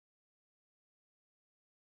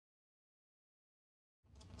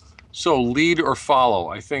So lead or follow.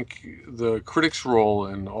 I think the critic's role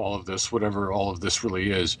in all of this, whatever all of this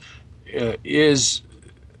really is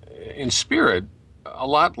in spirit a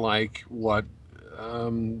lot like what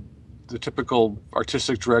um, the typical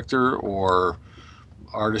artistic director or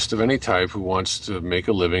artist of any type who wants to make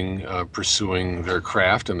a living pursuing their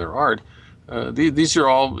craft and their art. These are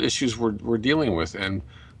all issues we're dealing with, and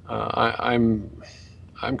I'm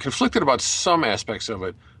conflicted about some aspects of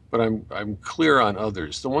it, but I'm clear on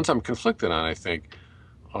others. The ones I'm conflicted on, I think,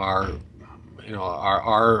 are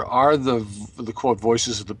are the quote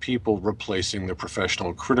voices of the people replacing the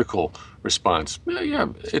professional critical response? Yeah,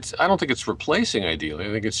 it's. I don't think it's replacing ideally. I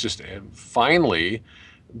think it's just finally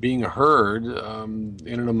being heard in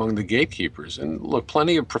and among the gatekeepers. And look,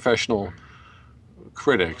 plenty of professional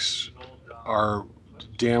critics are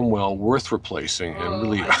damn well worth replacing, and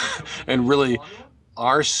really, and really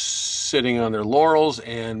are sitting on their laurels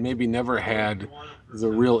and maybe never had the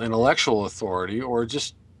real intellectual authority or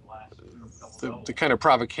just the kind of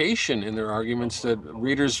provocation in their arguments that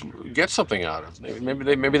readers get something out of.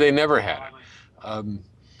 Maybe they never had it.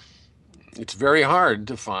 It's very hard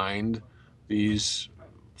to find these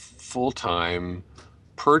full-time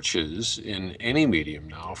perches in any medium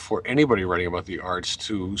now for anybody writing about the arts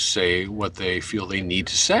to say what they feel they need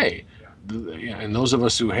to say. And those of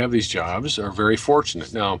us who have these jobs are very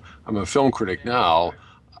fortunate. Now, I'm a film critic now.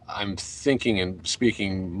 I'm thinking and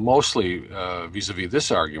speaking mostly vis-a-vis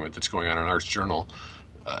this argument that's going on in ArtsJournal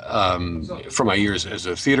from my years as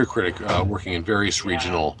a theater critic working in various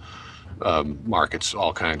regional markets,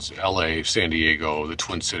 all kinds, LA, San Diego, the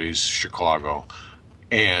Twin Cities, Chicago.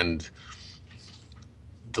 And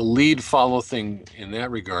the lead follow thing in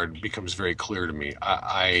that regard becomes very clear to me.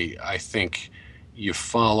 I think you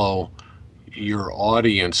follow your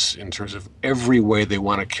audience in terms of every way they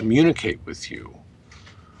want to communicate with you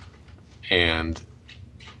and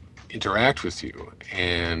interact with you,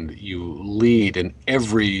 and you lead in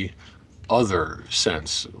every other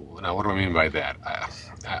sense. Now, what do I mean by that?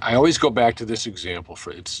 I always go back to this example.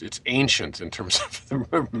 For it's ancient in terms of the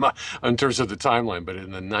timeline, but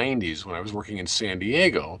in the '90s, when I was working in San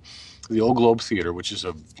Diego, the Old Globe Theater, which is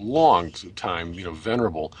a long time,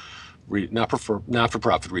 venerable,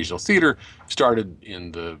 not-for-profit regional theater, started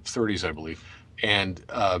in the '30s, I believe, and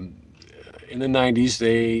in the '90s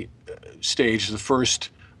they staged the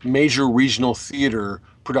first major regional theater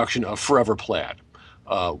production of Forever Plaid,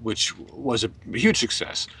 which was a huge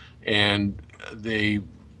success, and they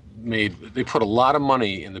put a lot of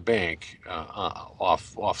money in the bank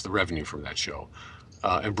off the revenue from that show,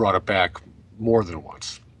 and brought it back more than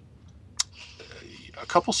once. A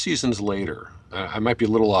couple seasons later, I might be a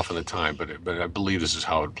little off on the time, but I believe this is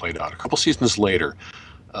how it played out. A couple seasons later,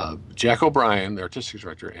 Jack O'Brien, the artistic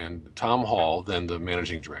director, and Tom Hall, then the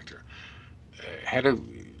managing director, had to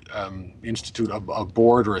institute a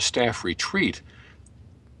board or a staff retreat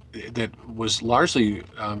that was largely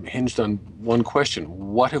hinged on one question: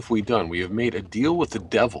 what have we done? We have made a deal with the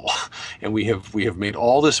devil, and we have made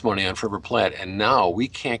all this money on Forever Plaid, and now we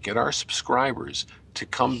can't get our subscribers to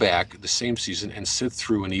come back the same season and sit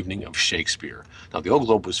through an evening of Shakespeare. Now, the Old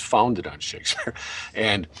Globe was founded on Shakespeare,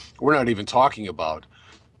 and we're not even talking about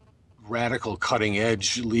radical,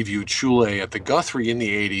 cutting-edge, leave you chule at the Guthrie in the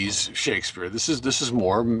 '80s Shakespeare. This is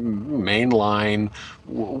more mainline,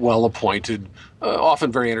 well-appointed,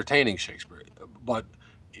 often very entertaining Shakespeare. But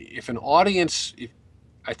if an audience,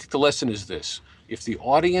 I think the lesson is this: if the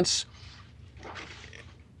audience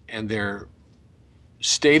and their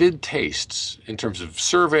stated tastes in terms of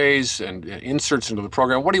surveys and inserts into the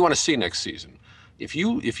program, what do you want to see next season? If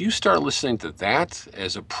you start listening to that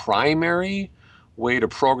as a primary way to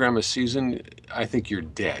program a season, I think you're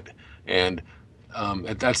dead. And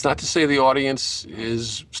that's not to say the audience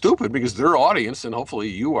is stupid, because they're audience, and hopefully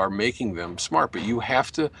you are making them smart. But you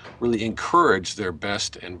have to really encourage their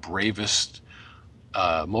best and bravest,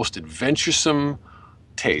 most adventuresome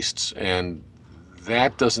tastes, and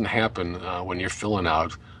that doesn't happen when you're filling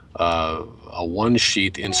out a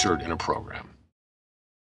one-sheet insert in a program.